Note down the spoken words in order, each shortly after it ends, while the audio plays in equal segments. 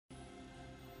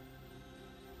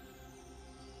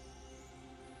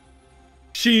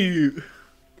Shoot.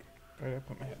 Where did I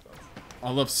put my headphones? I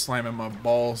love slamming my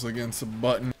balls against a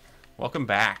button. Welcome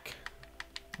back.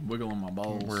 Wiggling my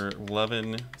balls. We're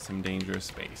loving some dangerous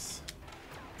space.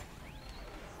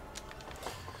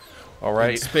 All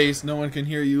right. In space, no one can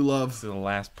hear you, love. This is the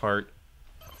last part.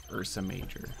 Ursa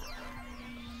Major.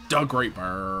 Doug Great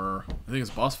Bear. I think it's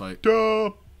a boss fight.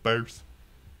 Duh, bears.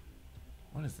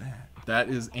 What is that? That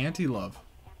is anti-love.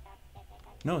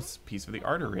 No, it's a piece of the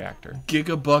Arter reactor.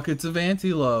 Gigabuckets of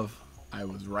anti-love. I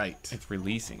was right. It's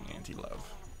releasing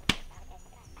anti-love.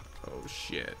 Oh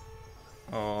shit.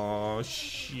 Oh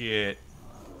shit.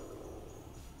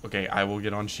 Okay, I will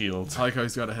get on shields. I like how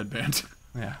he's got a headband.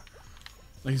 Yeah.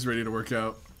 Like he's ready to work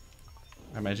out.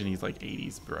 I imagine he's like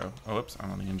 80s, bro. Oh, oops,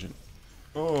 I'm on the engine.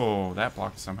 Oh, that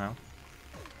blocked somehow.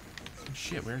 Oh,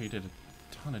 shit, we already did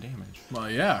a ton of damage.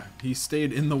 Well, yeah. He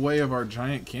stayed in the way of our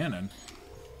giant cannon.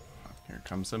 Here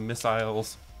comes some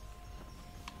missiles.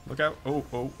 Look out. Oh,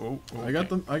 oh, oh, oh. I got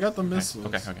the missiles.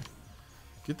 Okay.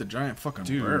 Get the giant fucking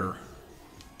Dude. bear.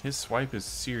 His swipe is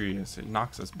serious. It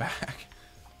knocks us back.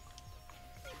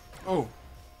 Oh.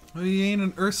 Well, he ain't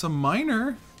an Ursa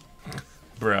Minor.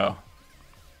 Bro.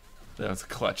 That was a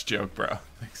clutch joke, bro.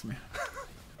 Thanks, man.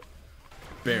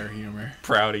 Bear humor.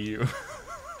 Proud of you.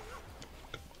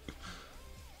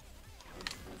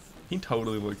 He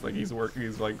totally looks like he's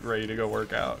like ready to go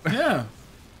work out. Yeah.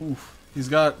 Oof. He's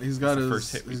got his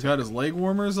leg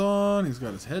warmers on. He's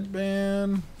got his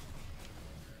headband.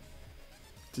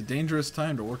 It's a dangerous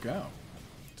time to work out.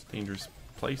 It's a dangerous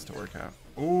place to work out.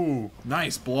 Ooh,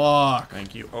 nice block.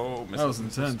 Thank you. Oh, that was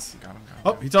intense. Got him.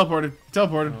 Oh, he teleported.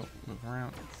 Teleported. Oh, move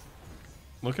around.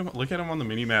 Look at him on the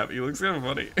mini map. He looks kind of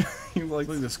funny. He's like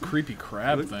this creepy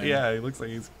crab thing. Yeah, he looks like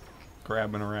he's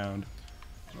crabbing around.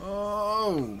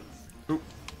 Oh. Ooh.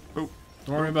 Ooh.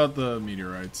 Don't worry about the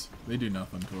meteorites. They do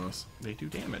nothing to us. They do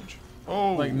damage.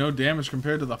 Oh. Like no damage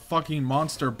compared to the fucking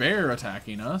monster bear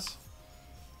attacking us.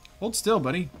 Hold still,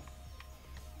 buddy.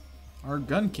 Our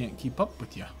gun can't keep up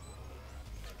with you.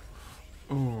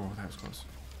 Oh, that was close.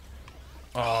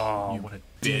 Oh, You what a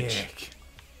bitch. dick.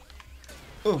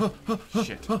 Oh,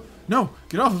 shit. No,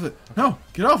 get off of it. No,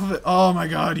 get off of it. Oh my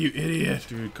god, you idiot.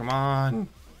 Dude, come on.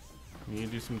 We need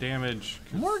to do some damage.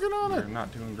 I'm working on it. We're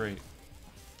not doing great.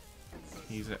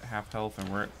 He's at half health and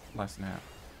we're at less than half.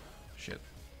 Shit.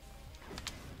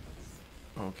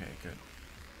 Okay, good.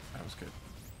 That was good.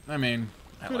 I mean,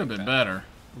 could have like been that. better.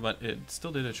 But it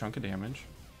still did a chunk of damage.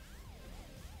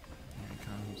 Here he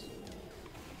comes.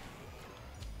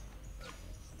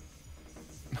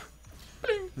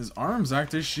 His arms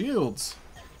act as shields.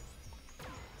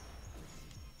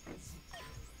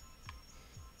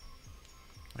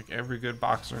 Like every good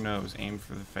boxer knows, aim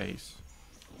for the face.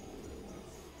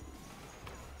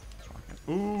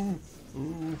 Ooh,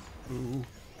 ooh, ooh, ooh,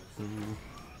 ooh,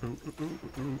 ooh, ooh,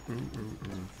 ooh,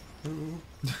 ooh.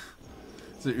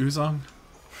 Is it Uzong?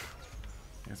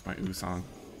 That's my ooh song.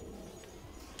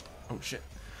 Oh shit.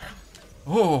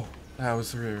 Oh, that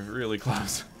was really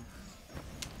close.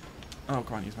 Oh,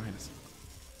 come on, he's behind us.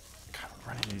 God,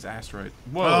 we're running these asteroids.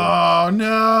 Whoa! Oh no!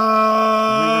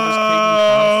 We were just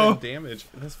taking constant damage.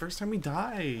 That's the first time we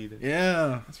died.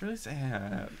 Yeah. That's really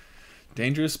sad.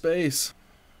 Dangerous space.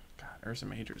 God, Ursa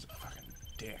Major's a fucking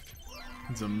dick.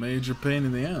 It's a major pain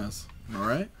in the ass.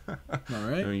 Alright?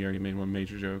 Alright? No, you already made one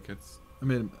major joke. It's I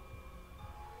made him.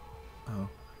 Oh.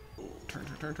 turn.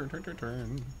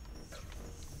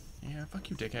 Yeah, fuck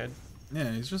you, dickhead.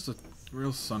 Yeah, he's just a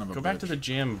real son of a bitch. Go back to the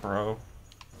gym, bro.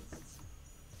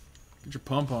 Get your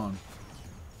pump on.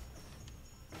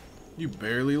 You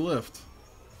barely lift.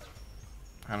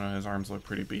 I don't know, his arms look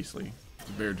pretty beastly. It's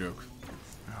a bear joke.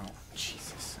 Oh,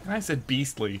 Jesus. And I said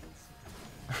beastly.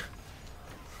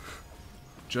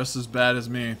 Just as bad as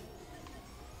me.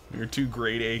 You're two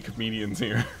grade A comedians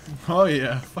here. Oh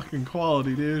yeah, fucking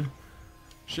quality, dude.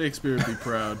 Shakespeare would be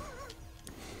proud.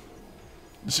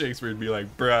 Shakespeare would be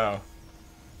like, bro.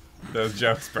 Those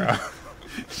jokes, bro.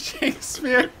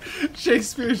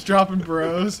 Shakespeare's dropping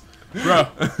bros. Bro.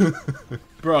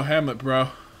 Bro, Hamlet, bro.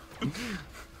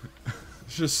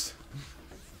 It's just...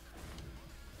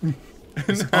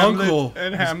 His uncle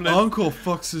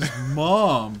fucks his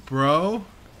mom, bro.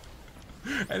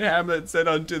 And Hamlet said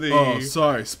unto thee. Oh,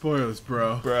 sorry. Spoilers,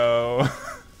 bro. Bro.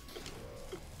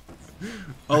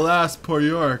 Alas, poor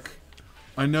York.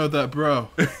 I know that bro.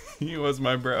 He was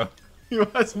my bro. He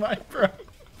was my bro.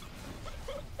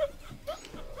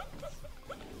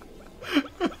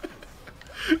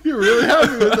 You're really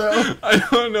happy with that one. I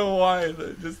don't know why.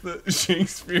 Just the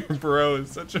Shakespeare bro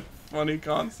is such a funny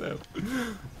concept.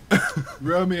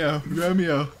 Romeo,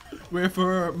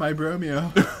 wherefore my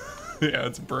Bromeo? Yeah,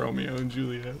 it's Romeo and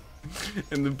Juliet.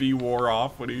 And the bee wore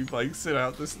off when he like sent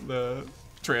out the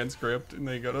transcript and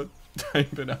they go to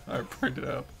type it out or print it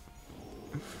up.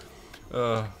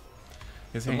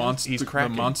 His hands, he's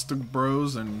cracking. The monster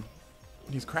bros and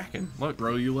he's cracking. Look,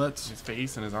 bro-ulets. his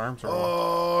face and his arms are.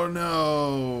 Oh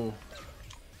no,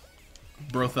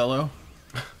 Brothello.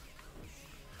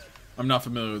 I'm not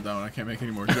familiar with that one. I can't make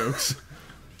any more jokes.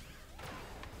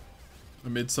 A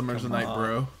Midsummer's a Night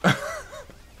Bro.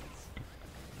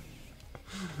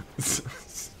 So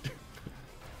stupid.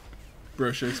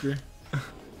 Bro Shakespeare.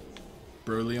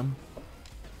 Brolium.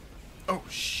 Oh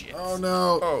shit. Oh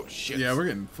no. Oh shit. Yeah, we're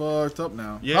getting fucked up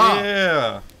now.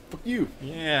 Yeah. Fuck you.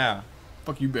 Yeah.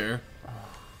 Fuck you, bear.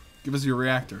 Give us your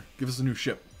reactor. Give us a new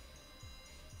ship.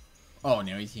 Oh,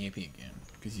 now he's happy again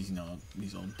because he's all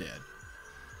dead.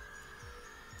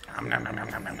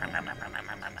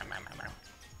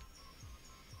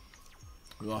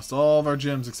 We lost all of our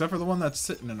gems except for the one that's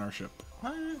sitting in our ship.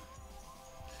 What?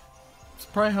 It's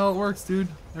probably how it works, dude.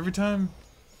 Every time,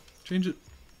 change it,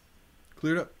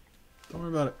 clear it up. Don't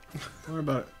worry about it. Don't worry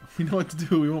about it. We know what to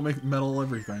do. We won't make metal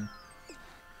everything.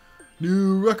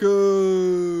 New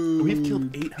record. We've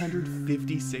killed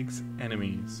 856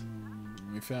 enemies.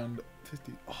 We found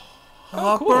 50. Oh,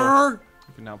 Hopper. Cool.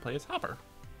 We can now play as Hopper.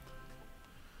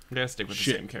 We gotta stick with the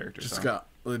same character. Just got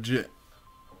legit.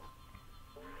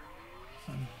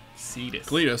 Cetus.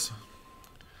 Cletus.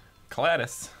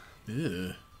 Cladis.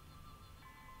 Ew.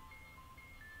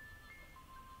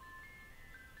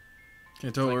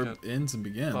 Can't tell where it ends and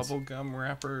begins. Bubblegum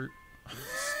wrapper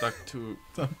stuck to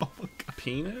a bubblegum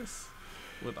penis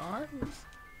with arms.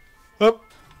 Up.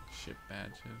 Ship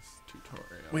badges.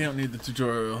 Tutorial. We don't need the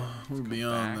tutorial. We're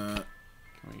beyond that.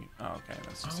 Can we? Oh, okay.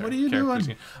 That's just what are you doing?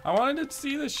 Scheme. I wanted to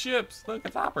see the ships. Look,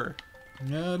 it's Hopper.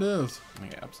 Yeah, it is.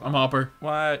 Yeah, I'm Hopper.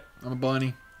 What? I'm a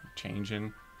bunny.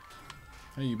 Changing.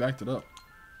 Hey, you backed it up.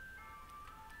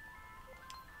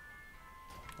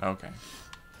 Okay.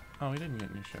 Oh, we didn't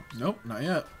get new ships. Nope, not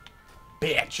yet.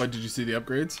 Bitch. But did you see the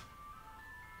upgrades?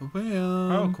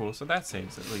 Oh, cool. So that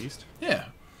saves at least. Yeah.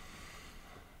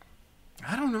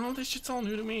 I don't know. This shit's all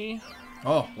new to me.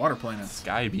 Oh, water planets.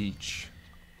 Sky Beach.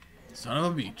 Son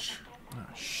of a beach. Oh,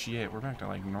 shit. We're back to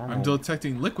like normal. I'm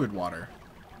detecting liquid water.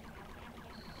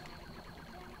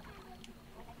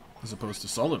 As opposed to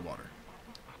solid water.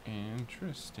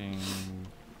 Interesting.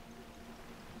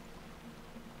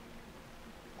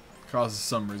 Causes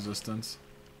some resistance.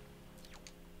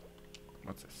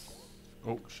 What's this?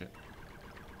 Oh, shit.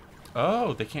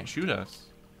 Oh, they can't shoot us.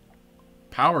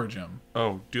 Power gem.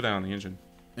 Oh, do that on the engine.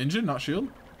 Engine, not shield?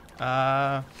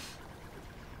 Yeah,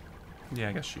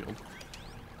 I guess shield.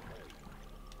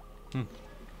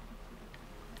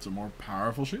 It's a more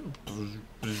powerful shield.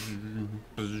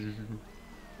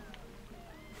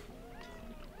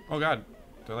 Oh god,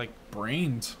 they're like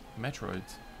Brains.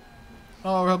 Metroids.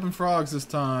 Oh, we're helping frogs this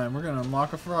time. We're gonna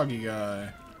unlock a froggy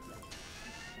guy.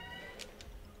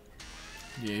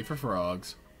 Yay for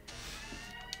frogs.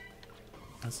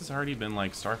 This has already been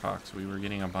like Star Fox. We were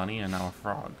getting a bunny and now a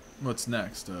frog. What's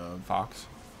next? Fox.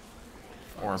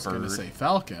 Or a bird. I was gonna say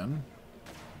falcon.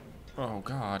 Oh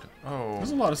god. Oh.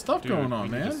 There's a lot of stuff going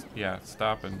on, man. Just, yeah,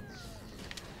 stop and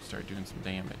start doing some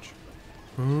damage.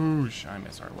 Boosh. I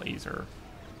miss our laser.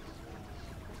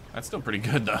 That's still pretty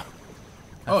good though.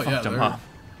 Oh yeah,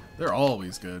 they're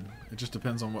always good. It just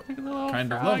depends on what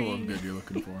kind of level of good you're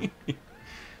looking for.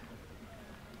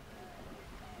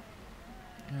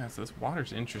 Yeah, so this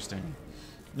water's interesting.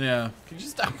 Yeah. Can you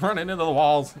just stop running into the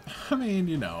walls? I mean,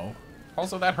 you know.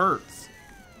 Also, that hurts.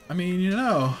 I mean, you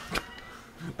know.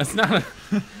 That's not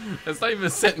even a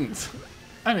sentence.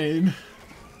 I mean,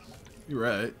 you're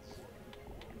right.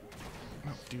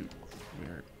 Oh, dude.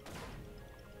 Weird.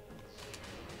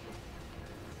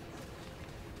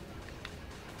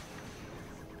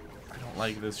 I don't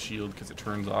like this shield because it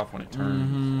turns off when it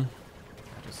turns.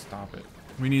 I just stop it.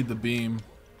 We need the beam.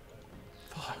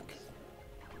 Fuck.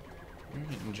 We're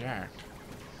getting jacked.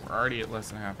 We're already at less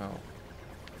than half health.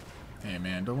 Hey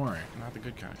man, don't worry. Not the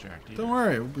good kind of jacked either. Don't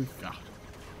worry. We'll be... God.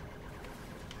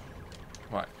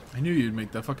 What? I knew you'd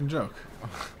make that fucking joke.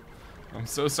 I'm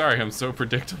so sorry. I'm so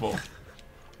predictable.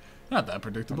 Not that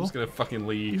predictable. I'm just gonna fucking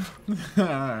leave.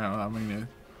 I mean, it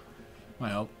might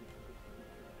help.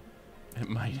 It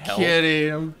might help.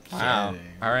 Kidding. I'm kidding. Wow.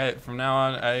 All right. From now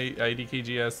on,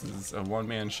 IDKGS is a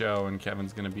one-man show, and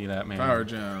Kevin's gonna be that man. Power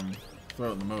gem. Throw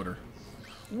it in the motor.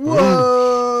 Whoa!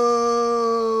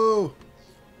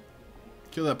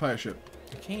 Kill that pirate ship.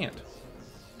 I can't.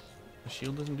 The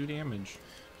shield doesn't do damage.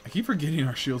 I keep forgetting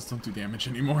our shields don't do damage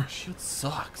anymore. Shield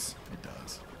sucks. It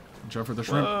does. Jump for the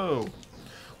shrimp. Whoa.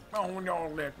 Oh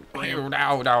no, that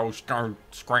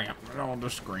Scramp. oh the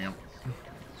scram.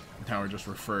 Now we're just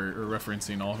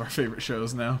referencing all of our favorite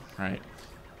shows now. Right.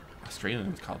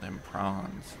 Australians call them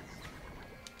prawns.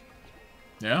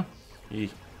 Yeah?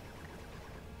 Eek.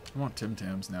 I want Tim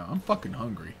Tams now. I'm fucking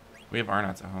hungry. We have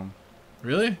Arnott's at home.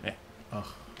 Really? Yeah. Ugh.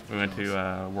 We went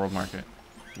to World Market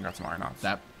and got some Arnott's.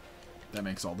 That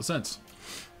makes all the sense.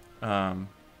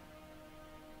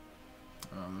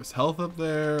 There's health up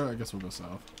there. I guess we'll go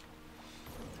south.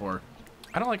 Or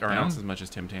I don't like Arnott's down? as much as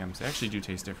Tim Tams. They actually do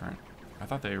taste different. I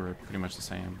thought they were pretty much the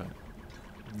same, but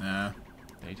nah.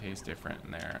 they taste different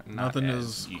and they're not Nothing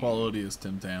as as quality as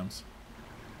Tim Tams.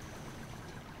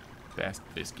 best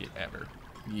biscuit ever.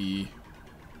 Yeah.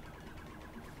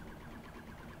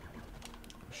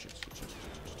 Oh, shit.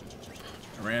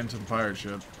 I ran to the pirate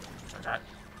ship. Oh, thank God.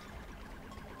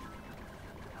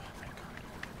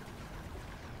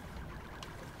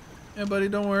 Yeah, buddy,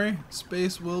 don't worry.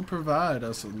 Space will provide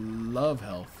us love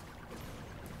health.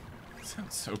 That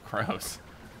sounds so gross.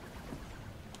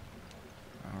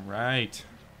 Alright.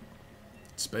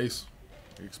 Space.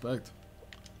 What do you expect?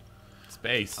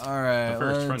 Space. Alright, The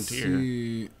first let's frontier.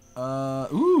 see.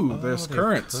 There's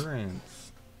currents.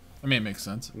 Currents. I mean, it makes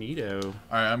sense. Neato. Alright,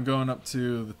 I'm going up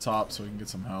to the top so we can get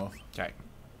some health. Okay.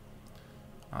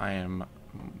 I am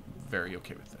very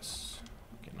okay with this.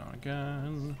 Getting on a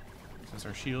gun. Since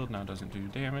our shield now doesn't do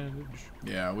damage.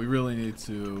 Yeah, we really need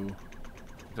to...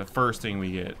 The first thing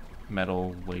we get,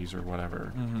 metal, laser,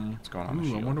 whatever. Mm-hmm. What's going on the Ooh,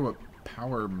 shield? I wonder what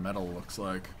power metal looks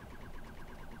like.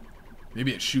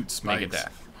 Maybe it shoots spikes.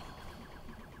 Megadeth.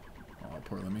 Oh,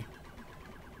 poor Lemmy.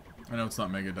 I know it's not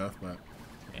Megadeth, but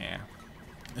Yeah.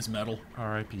 it's metal.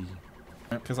 R.I.P.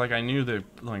 Because like I knew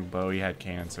that like Bowie had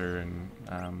cancer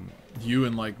and You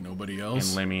and like nobody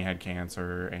else. Lemmy had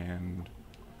cancer and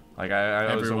like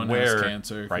I was Everyone aware has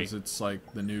cancer because right, it's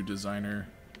like the new designer.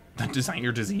 the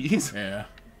designer disease. Yeah.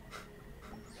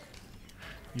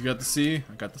 You got the C?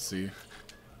 I got the C.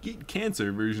 Get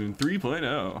cancer version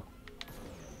 3.0.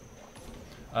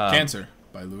 Cancer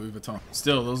by Louis Vuitton.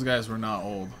 Still, those guys were not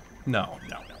old. No.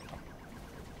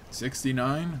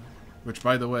 69? Which,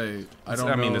 by the way, I don't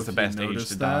know mean, if it's the you best age noticed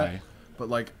to that, die. but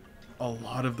like, a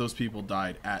lot of those people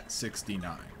died at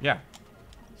 69. Yeah,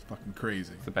 It's fucking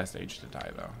crazy. it's the best age to die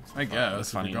though. It's I the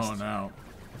guess if you're going out,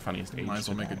 the funniest age. might as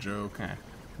well to make a die. joke. Eh.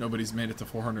 Nobody's made it to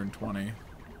 420.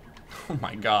 Oh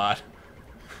my god.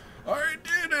 I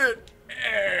did it!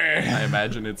 I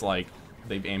imagine it's like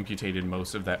they've amputated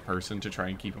most of that person to try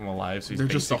and keep him alive, so he's They're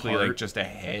just a basically like heart. just a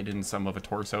head and some of a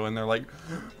torso, and they're like,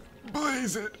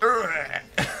 blaze it.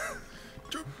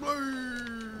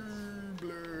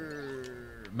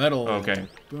 Metal. Okay.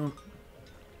 Boom.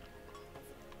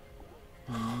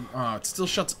 Oh, it still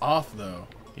shuts off though.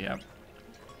 Yep.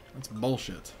 That's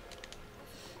bullshit.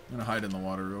 I'm gonna hide in the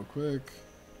water real quick.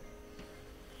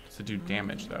 To do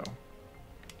damage though.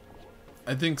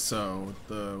 I think so. With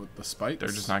the spikes. They're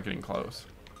just not getting close.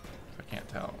 I can't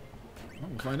tell. Oh,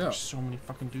 we'll find There's out. so many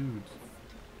fucking dudes.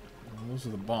 Well, those are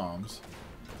the bombs.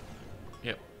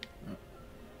 Yep.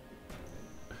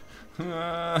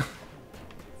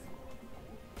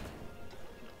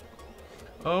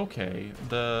 Okay,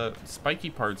 the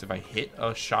spiky parts, if I hit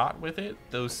a shot with it,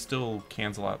 those still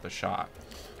cancel out the shot.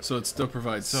 So it still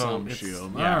provides So some it's,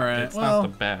 shield. yeah, All right. it's Well,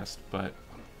 not the best, but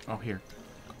oh here.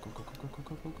 Go.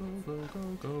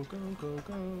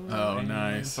 Oh, And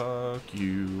nice. Fuck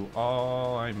you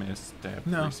all. I missed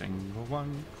every No. single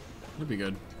one. it'll be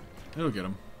good. It'll get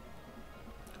him.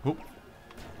 Oop.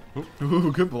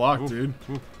 Ooh, good block, dude.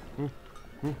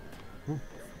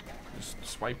 Just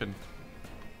swiping.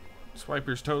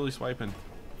 Swiper's totally swiping.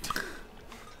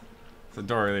 It's a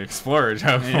Dora the Explorer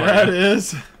joke. Yeah, it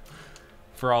is.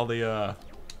 For all the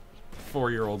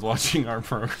 4-year-olds watching our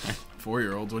program.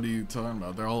 4-year-olds. What are you talking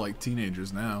about? They're all like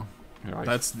teenagers now. You're like,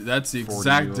 That's the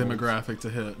exact 40-year-olds. demographic to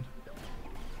hit.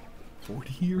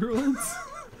 40-year-olds?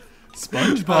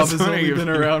 SpongeBob That's has funny only if been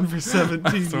you- around for 17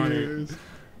 That's funny. years.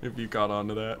 if you caught on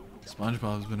to that.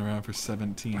 SpongeBob's been around for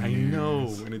 17 I years. know,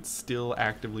 and it's still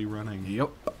actively running. Yep.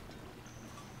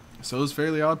 So is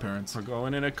Fairly Odd Parents. We're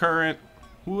going in a current.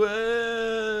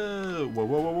 Whoa!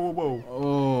 Whoa.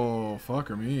 Oh, fuck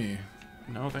or me.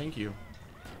 No, thank you.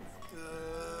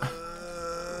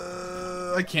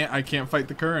 I can't fight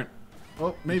the current.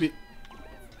 Oh, maybe.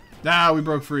 Ah, we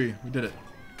broke free. We did it.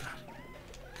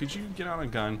 Could you get on a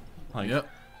gun? Like, Yep.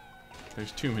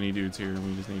 there's too many dudes here, and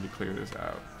we just need to clear this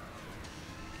out.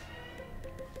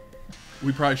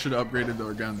 We probably should have upgraded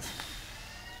our guns.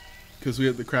 Because we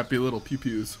had the crappy little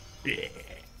pew-pews. Yeah.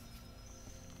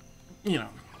 You know,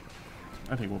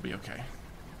 I think we'll be okay.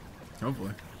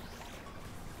 Hopefully.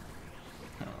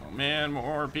 Oh man,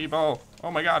 more people.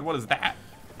 Oh my god, what is that?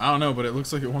 I don't know, but it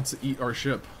looks like it wants to eat our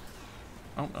ship.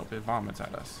 Oh nope, it vomits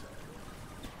at us.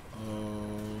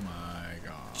 Oh my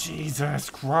god. Jesus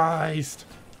Christ.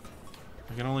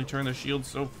 I can only turn the shield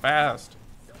so fast.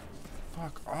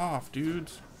 Fuck off,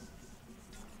 dudes.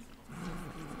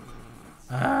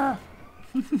 Ah.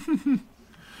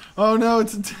 Oh no,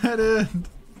 it's a dead end.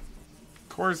 Of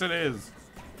course it is.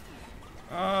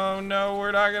 Oh no,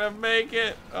 we're not gonna make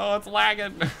it. Oh, it's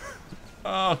lagging.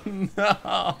 Oh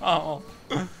no.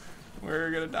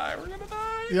 We're gonna die. We're gonna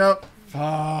die. Yep.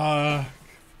 Fuck.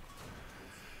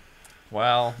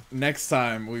 Well, Next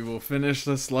time we will finish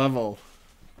this level.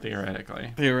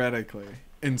 theoretically. Theoretically.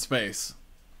 In space.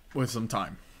 With some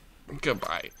time.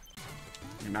 Goodbye.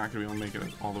 You're not gonna be able to make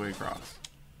it all the way across.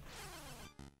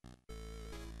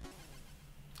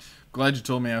 Glad you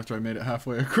told me after I made it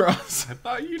halfway across. I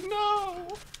thought you'd know.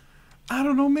 I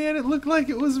don't know, man. It looked like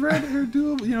it was red or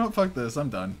doable. You know what? Fuck this. I'm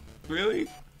done. Really?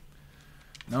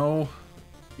 No.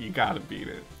 You gotta beat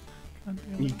it. God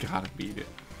damn You it. gotta beat it.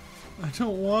 I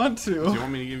don't want to. Do you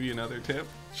want me to give you another tip?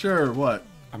 Sure, what?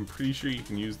 I'm pretty sure you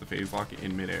can use the phase lock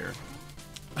in midair.